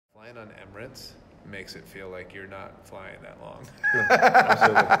flying on Emirates makes it feel like you're not flying that long.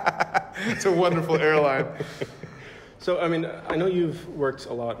 Absolutely. It's a wonderful airline. So, I mean, I know you've worked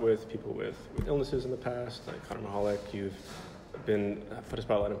a lot with people with illnesses in the past, like Conor Mullally. You've put a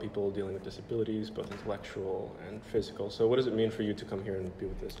spotlight on people dealing with disabilities, both intellectual and physical. So what does it mean for you to come here and be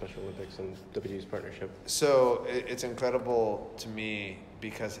with the Special Olympics and WWE's partnership? So it's incredible to me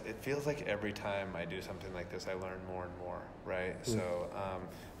because it feels like every time I do something like this, I learn more and more, right? So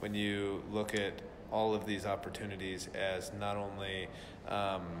when you look at all of these opportunities as not only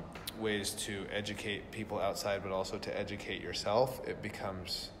ways to educate people outside, but also to educate yourself, it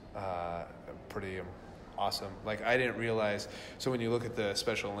becomes pretty awesome. Like, I didn't realize, so when you look at the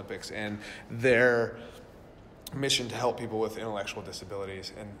Special Olympics and their mission to help people with intellectual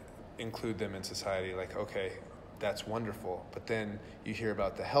disabilities and include them in society, like, okay, that's wonderful. But then you hear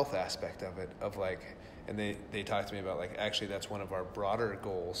about the health aspect of it, of like, and they talk to me about, like, actually that's one of our broader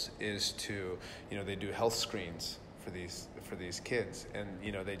goals is to, they do health screens for these kids. And,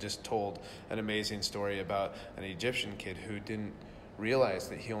 they just told an amazing story about an Egyptian kid who didn't realize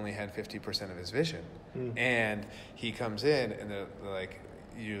that he only had 50% of his vision. And he comes in and they're like,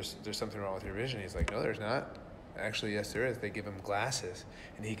 there's something wrong with your vision. He's like, no, there's not. Actually, yes, there is. They give him glasses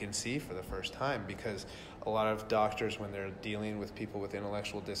and he can see for the first time, because a lot of doctors, when they're dealing with people with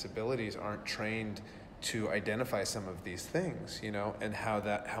intellectual disabilities, aren't trained to identify some of these things, and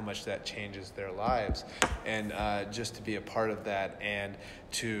how much that changes their lives. And just to be a part of that and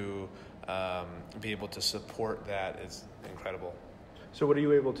to be able to support that is incredible. So what are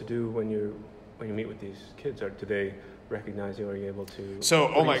you able to do when you meet with these kids? Do they recognize you? Are you able to?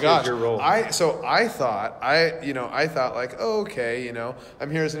 So, oh my gosh, your role? I thought like, oh, okay, I'm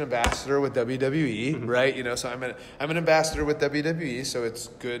here as an ambassador with WWE, right? So I'm an ambassador with WWE, so it's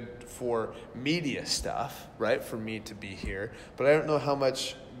good for media stuff, right? For me to be here, but I don't know how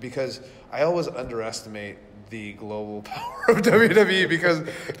much, because I always underestimate the global power of WWE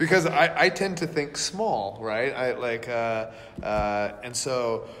because I tend to think small, right? And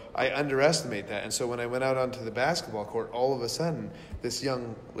so I underestimate that. And so when I went out onto the basketball court, all of a sudden this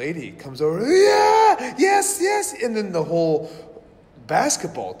young lady comes over, yeah, yes, and then the whole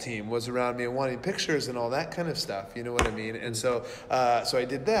basketball team was around me and wanting pictures and all that kind of stuff, you know what I mean? And so I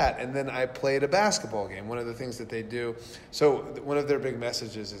did that, and then I played a basketball game. One of the things that they do, so one of their big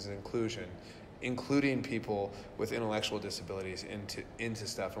messages is inclusion, including people with intellectual disabilities into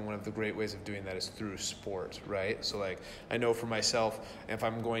stuff. And one of the great ways of doing that is through sport, right? So like, I know for myself, if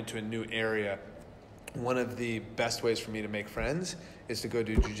I'm going to a new area, one of the best ways for me to make friends is to go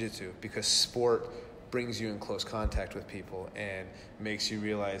do jiu-jitsu, because sport brings you in close contact with people and makes you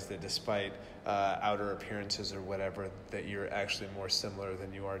realize that despite outer appearances or whatever, that you're actually more similar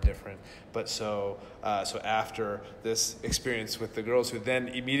than you are different. But so after this experience with the girls, who then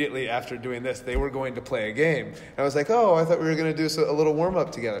immediately after doing this, they were going to play a game. And I was like, oh, I thought we were going to do a little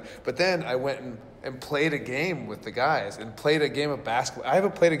warm-up together. But then I went and played a game with the guys and played a game of basketball. I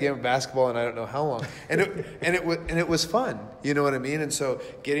haven't played a game of basketball in I don't know how long. And it was fun. You know what I mean? And so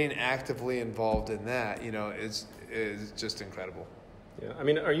getting actively involved in that, is just incredible. Yeah. I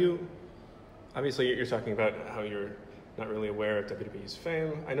mean, obviously you're talking about how you're not really aware of WWE's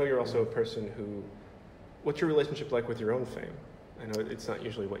fame. I know you're also a person who, what's your relationship like with your own fame? I know it's not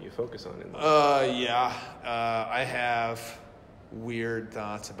usually what you focus on in yeah. I have weird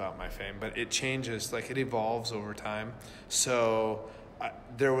thoughts about my fame, but it changes, like it evolves over time. So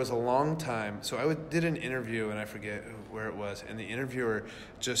there was a long time, so I did an interview, and I forget where it was, and the interviewer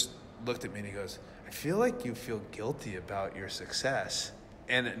just looked at me and he goes, I feel like you feel guilty about your success.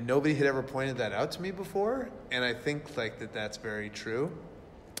 And nobody had ever pointed that out to me before, and I think like that's very true.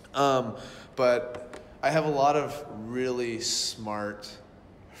 But I have a lot of really smart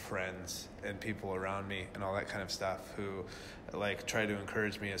friends and people around me and all that kind of stuff who like try to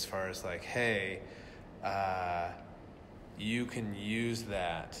encourage me as far as like, hey, you can use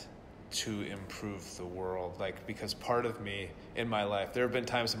that to improve the world. Like, because part of me in my life, there have been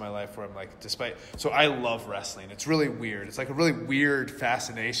times in my life where I'm like, so I love wrestling. It's really weird. It's like a really weird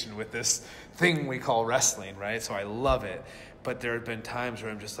fascination with this thing we call wrestling, right? So I love it. But there have been times where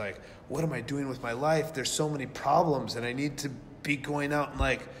I'm just like, what am I doing with my life? There's so many problems and I need to be going out and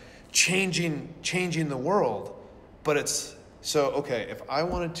like changing the world. But it's, so, okay, if I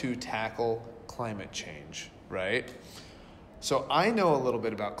wanted to tackle climate change, right? So I know a little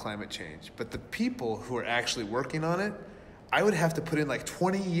bit about climate change, but the people who are actually working on it, I would have to put in like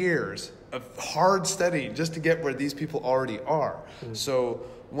 20 years of hard studying just to get where these people already are. Mm-hmm. So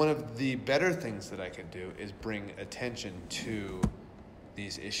one of the better things that I can do is bring attention to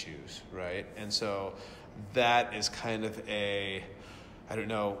these issues, right? And so that is kind of I don't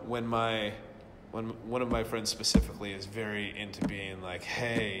know, when one of my friends specifically is very into being like,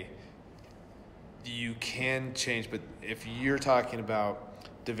 hey, you can change, but if you're talking about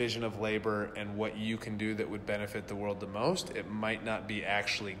division of labor and what you can do that would benefit the world the most, it might not be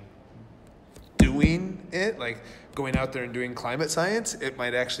actually doing it, like going out there and doing climate science. It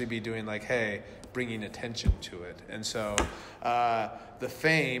might actually be doing like, hey, bringing attention to it. And so the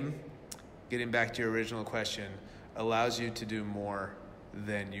fame, getting back to your original question, allows you to do more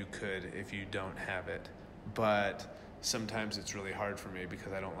than you could if you don't have it. But sometimes it's really hard for me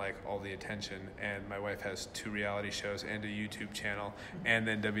because I don't like all the attention, and my wife has 2 reality shows and a YouTube channel, and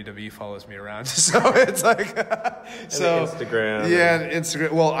then WWE follows me around. So it's like, so Instagram. Yeah,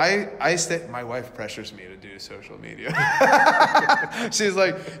 Instagram. Well, my wife pressures me to do social media. She's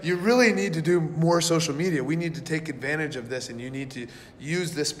like, you really need to do more social media. We need to take advantage of this, and you need to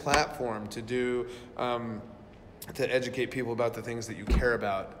use this platform to do, to educate people about the things that you care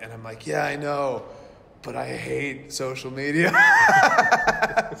about. And I'm like, yeah, I know, but I hate social media.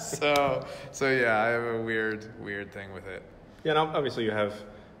 so yeah, I have a weird thing with it. Yeah, and obviously you have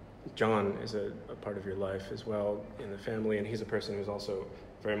John is a part of your life as well in the family, and he's a person who's also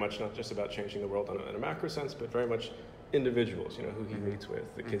very much not just about changing the world in a macro sense, but very much individuals, who he meets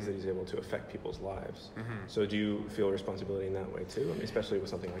with, the kids that he's able to affect people's lives. So do you feel responsibility in that way too? I mean, especially with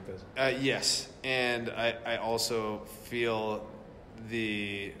something like this? Yes, and I also feel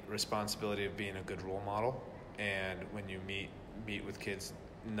the responsibility of being a good role model, and when you meet with kids,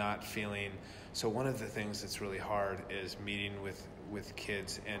 not feeling. So one of the things that's really hard is meeting with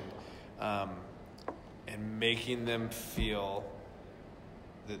kids and making them feel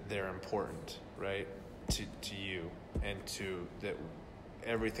that they're important, right, to you, and to that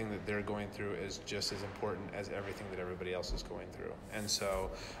everything that they're going through is just as important as everything that everybody else is going through. And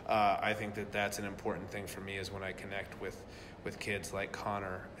so I think that that's an important thing for me, is when I connect with kids like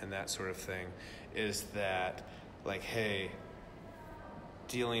Connor and that sort of thing, is that, like, hey,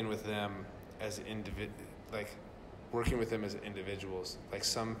 dealing with them as working with them as individuals. Like,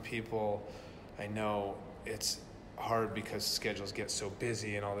 some people, I know it's hard because schedules get so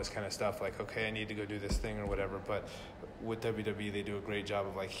busy and all this kind of stuff, like, okay, I need to go do this thing or whatever, but with WWE they do a great job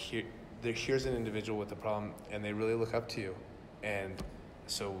of like, here's an individual with a problem, and they really look up to you, and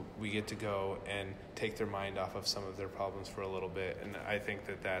so we get to go and take their mind off of some of their problems for a little bit. And I think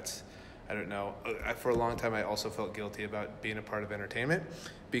that that's, I don't know, for a long time I also felt guilty about being a part of entertainment,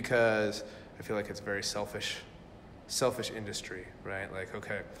 because I feel like it's a very selfish industry, right? Like,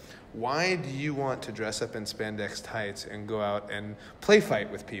 okay, why do you want to dress up in spandex tights and go out and play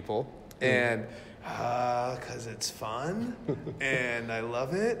fight with people? And because it's fun and I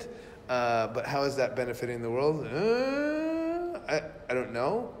love it, but how is that benefiting the world? I don't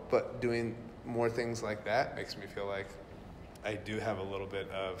know, but doing more things like that makes me feel like I do have a little bit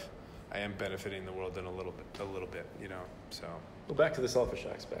of, I am benefiting the world in a little bit, so. Well, back to the selfish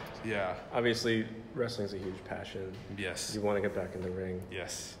aspect. Yeah. Obviously, wrestling's a huge passion. Yes. You want to get back in the ring.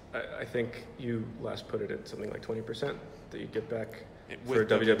 Yes. I think you last put it at something like 20% that you get back for with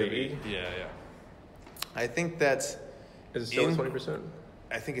WWE. Yeah. I think that's... Is it still 20%?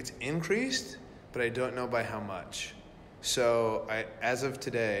 I think it's increased, but I don't know by how much. So as of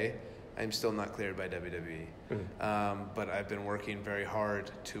today, I'm still not cleared by WWE. But I've been working very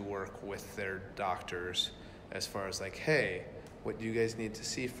hard to work with their doctors as far as like, hey, what do you guys need to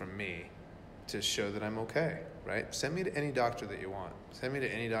see from me to show that I'm okay, right? Send me to any doctor that you want. Send me to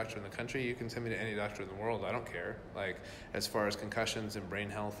any doctor in the country. You can send me to any doctor in the world. I don't care. Like, as far as concussions and brain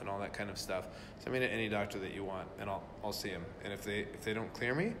health and all that kind of stuff, send me to any doctor that you want, and I'll see him. And if they don't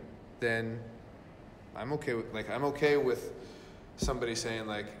clear me, then I'm okay with somebody saying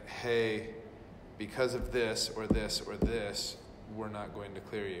like, hey, because of this or this or this, we're not going to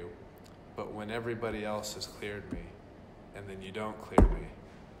clear you. But when everybody else has cleared me, and then you don't clear me,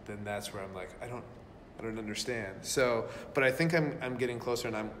 then that's where I'm like, I don't understand. So, but I think I'm getting closer,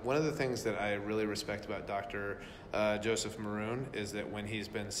 and one of the things that I really respect about Dr. Joseph Maroon is that when he's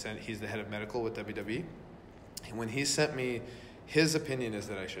been sent, he's the head of medical with WWE. And when he sent me, his opinion is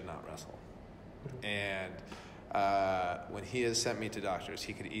that I should not wrestle. And when he has sent me to doctors,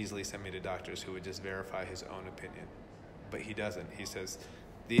 he could easily send me to doctors who would just verify his own opinion. But he doesn't. He says,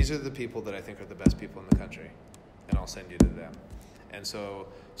 these are the people that I think are the best people in the country, and I'll send you to them. And so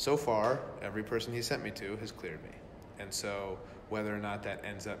far, every person he sent me to has cleared me. And so whether or not that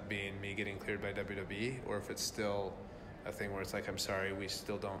ends up being me getting cleared by WWE, or if it's still a thing where it's like, I'm sorry, we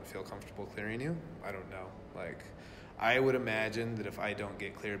still don't feel comfortable clearing you, I don't know. Like, I would imagine that if I don't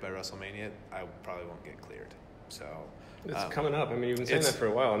get cleared by WrestleMania, I probably won't get cleared. So it's coming up. I mean, you've been saying that for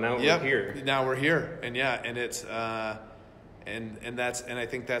a while. Now we're here. Now we're here. And yeah, and it's And I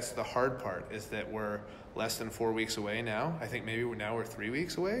think that's the hard part, is that we're less than 4 weeks away now. I think maybe we're 3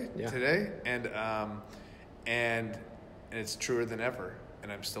 weeks away today, and it's truer than ever,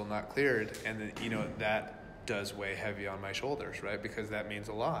 and I'm still not cleared, and then, you know, that does weigh heavy on my shoulders, right? Because that means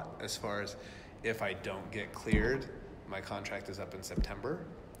a lot as far as if I don't get cleared, my contract is up in September,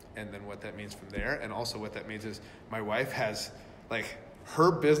 and then what that means from there, and also what that means is my wife has, like,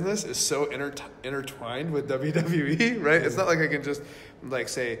 her business is so intertwined with WWE, right? It's not like I can just like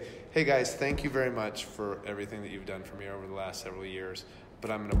say, hey guys, thank you very much for everything that you've done for me over the last several years,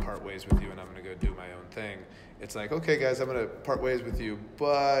 but I'm going to part ways with you and I'm going to go do my own thing. It's like, okay guys, I'm going to part ways with you,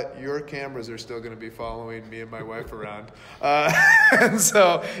 but your cameras are still going to be following me and my wife around. And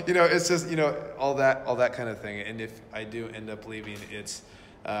so, you know, it's just, you know, all that kind of thing. And if I do end up leaving, it's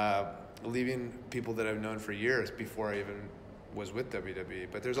leaving people that I've known for years before I even was with WWE,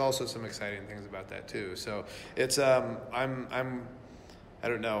 but there's also some exciting things about that too. So it's I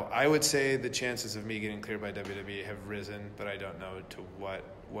don't know. I would say the chances of me getting cleared by WWE have risen, but I don't know to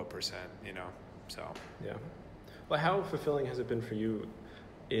what percent, you know. So yeah. Well, how fulfilling has it been for you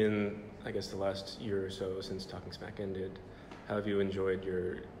in, I guess, the last year or so since Talking Smack ended? How have you enjoyed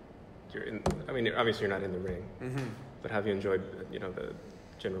your I mean, obviously you're not in the ring, but have you enjoyed, you know, the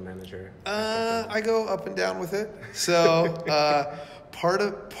general manager? I go up and down with it. So part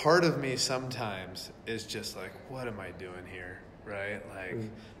of me sometimes is just like, what am I doing here, right? Like,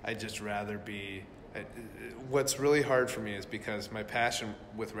 I'd just rather be. What's really hard for me is because my passion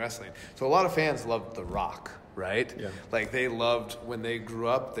with wrestling. So a lot of fans loved The Rock, right? Yeah. Like they loved when they grew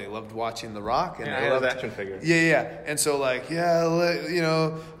up. They loved watching The Rock, and I love action figures. Yeah. And so like, you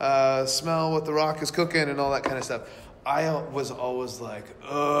know, smell what The Rock is cooking and all that kind of stuff. I was always like,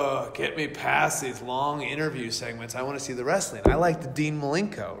 get me past these long interview segments. I want to see the wrestling. I like the Dean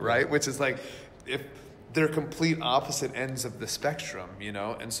Malenko, right? Which is like, if they're complete opposite ends of the spectrum, you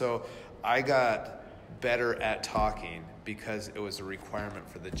know? And so I got better at talking because it was a requirement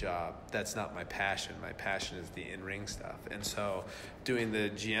for the job. That's not my passion. My passion is the in-ring stuff. And so doing the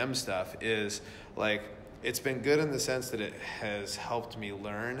GM stuff is like, it's been good in the sense that it has helped me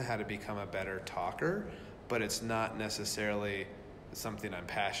learn how to become a better talker, but it's not necessarily something I'm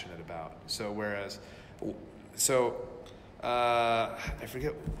passionate about. So I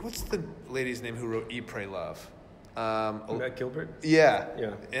forget, what's the lady's name who wrote Eat, Pray, Love? Matt Gilbert? Yeah.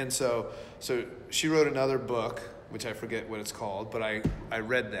 Yeah. And so she wrote another book, which I forget what it's called, but I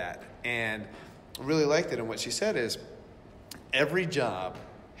read that and really liked it. And what she said is, every job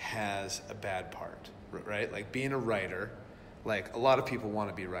has a bad part, right? Like being a writer, like a lot of people want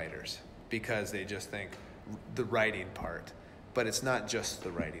to be writers because they just think the writing part, but it's not just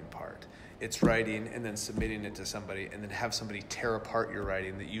the writing part. It's writing and then submitting it to somebody and then have somebody tear apart your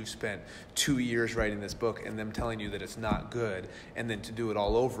writing that you've spent 2 years writing this book and them telling you that it's not good, and then to do it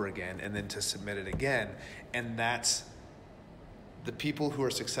all over again and then to submit it again. And that's the people who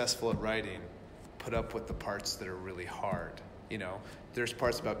are successful at writing put up with the parts that are really hard. You know, there's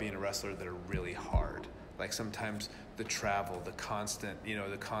parts about being a wrestler that are really hard. Like sometimes the travel, the constant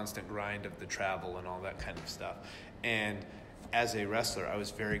grind of the travel and all that kind of stuff. And as a wrestler, I was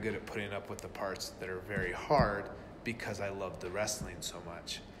very good at putting up with the parts that are very hard because I love the wrestling so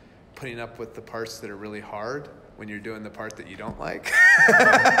much. Putting up with the parts that are really hard when you're doing the part that you don't like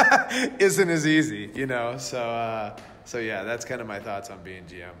isn't as easy, you know? So yeah, that's kind of my thoughts on being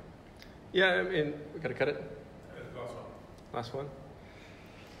GM. Yeah, I mean, we got to cut it. Last one?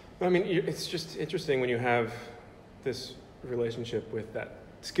 I mean, it's just interesting when you have this relationship with that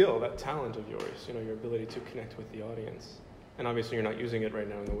skill, that talent of yours, you know, your ability to connect with the audience. And obviously you're not using it right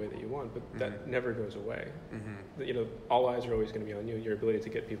now in the way that you want, but that never goes away. You know, all eyes are always going to be on you. Your ability to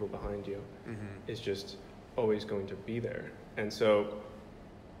get people behind you is just always going to be there. And so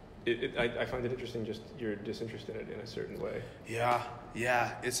I find it interesting, just you're disinterested in it in a certain way. Yeah.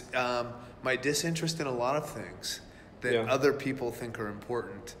 It's my disinterest in a lot of things that other people think are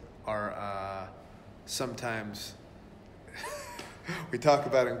important are sometimes, we talk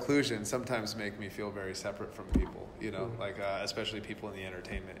about inclusion, sometimes make me feel very separate from people, you know, like especially people in the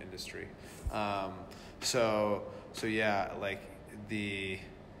entertainment industry. So yeah, like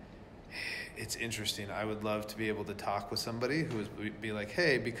it's interesting. I would love to be able to talk with somebody who would be like,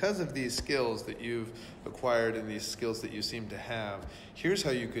 hey, because of these skills that you've acquired and these skills that you seem to have, here's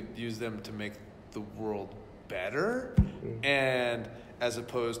how you could use them to make the world better. And as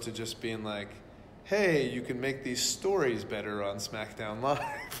opposed to just being like, hey, you can make these stories better on SmackDown Live.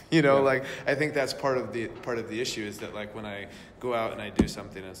 You know, like I think that's part of the issue is that like when I go out and I do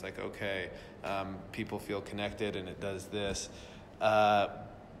something, it's like, okay, people feel connected and it does this, but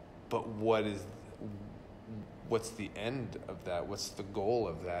what's the end of that? What's the goal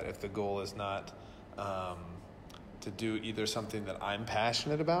of that? If the goal is not to do either something that I'm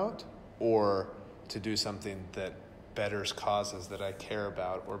passionate about or to do something that betters causes that I care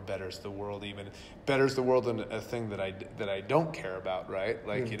about or betters the world in a thing that I don't care about, right?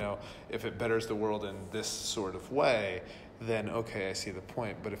 Like, if it betters the world in this sort of way, then okay, I see the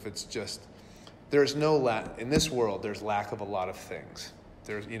point. But if it's just, there's no in this world, there's lack of a lot of things.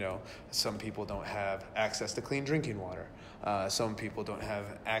 There's, some people don't have access to clean drinking water. Some people don't have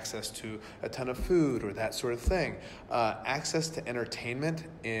access to a ton of food or that sort of thing. Access to entertainment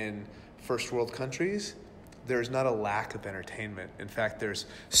in first world countries, there's not a lack of entertainment. In fact, there's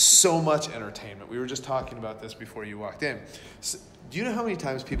so much entertainment. We were just talking about this before you walked in. So, do you know how many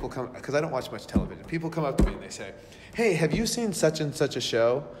times people come, because I don't watch much television, people come up to me and they say, hey, have you seen such and such a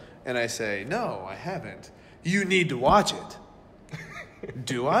show? And I say, no, I haven't. You need to watch it.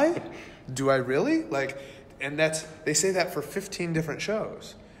 Do I? Do I really? And they say that for 15 different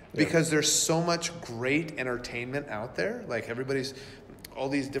shows because there's so much great entertainment out there. Like all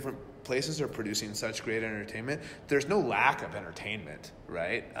these different places are producing such great entertainment. There's no lack of entertainment,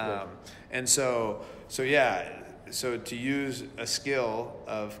 right? And so to use a skill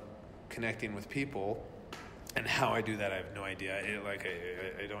of connecting with people, and how I do that, I have no idea.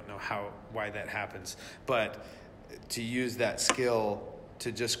 I don't know why that happens, but to use that skill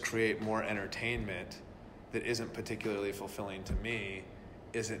to just create more entertainment that isn't particularly fulfilling to me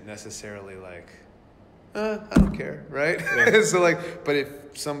isn't necessarily I don't care, right? Yeah. But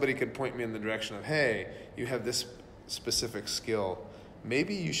if somebody could point me in the direction of, hey, you have this specific skill,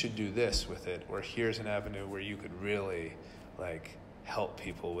 maybe you should do this with it, or here's an avenue where you could really help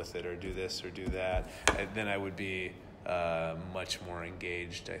people with it, or do this or do that, and then I would be much more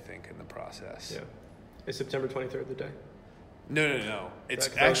engaged, I think, in the process. Yeah. Is September 23rd the day? No. It's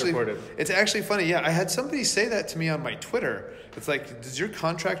actually funny. Yeah, I had somebody say that to me on my Twitter. It's like, does your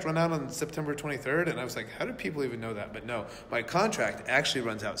contract run out on September 23rd? And I was like, how do people even know that? But no, my contract actually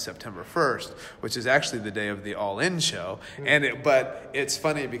runs out September 1st, which is actually the day of the All In show. But it's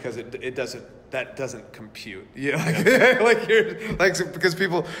funny because that doesn't compute. Because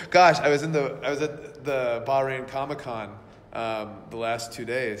people, gosh, I was at the Bahrain Comic-Con the last 2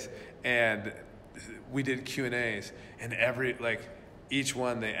 days, and we did Q&As, and each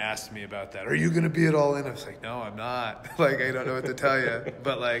one they asked me about that. Are you going to be at All In? I was like, no, I'm not. I don't know what to tell you.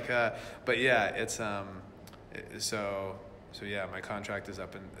 But yeah, it's so yeah, my contract is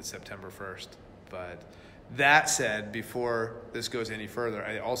up in September 1st. But that said, before this goes any further,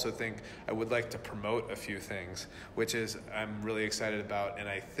 I also think I would like to promote a few things, which is I'm really excited about, and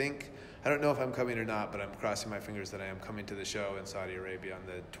I don't know if I'm coming or not, but I'm crossing my fingers that I am coming to the show in Saudi Arabia on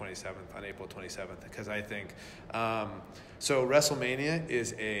April 27th, because I think, so WrestleMania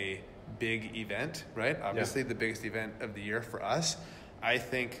is a big event, right? Obviously the biggest event of the year for us. I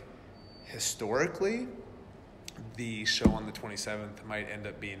think historically, the show on the 27th might end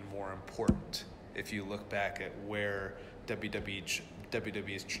up being more important if you look back at where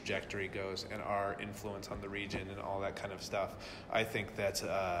WWE's trajectory goes and our influence on the region and all that kind of stuff. I think that's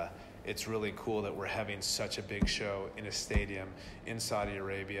it's really cool that we're having such a big show in a stadium in Saudi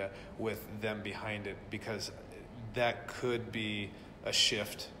Arabia with them behind it, because that could be a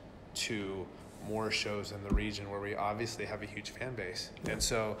shift to more shows in the region where we obviously have a huge fan base. And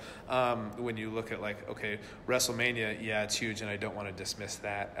so when you look at WrestleMania, yeah, it's huge, and I don't want to dismiss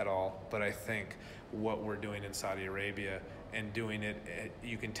that at all, but I think what we're doing in Saudi Arabia and doing it,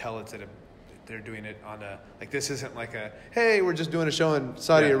 you can tell they're doing it on this isn't hey, we're just doing a show in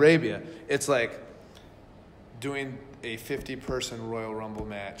Saudi Arabia. It's doing a 50-person Royal Rumble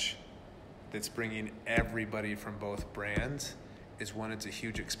match that's bringing everybody from both brands. It's a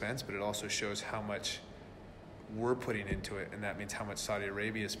huge expense, but it also shows how much we're putting into it, and that means how much Saudi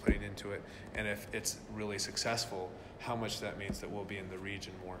Arabia is putting into it. And if it's really successful, how much that means that we'll be in the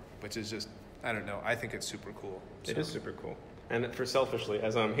region more, which is just, I don't know, I think it's super cool. It is super cool. And for selfishly,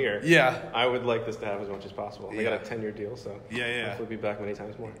 as I'm here, I would like this to have as much as possible. I got a 10-year deal, so hopefully be back many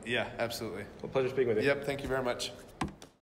times more. Yeah, absolutely. Well, pleasure speaking with you. Yep, thank you very much.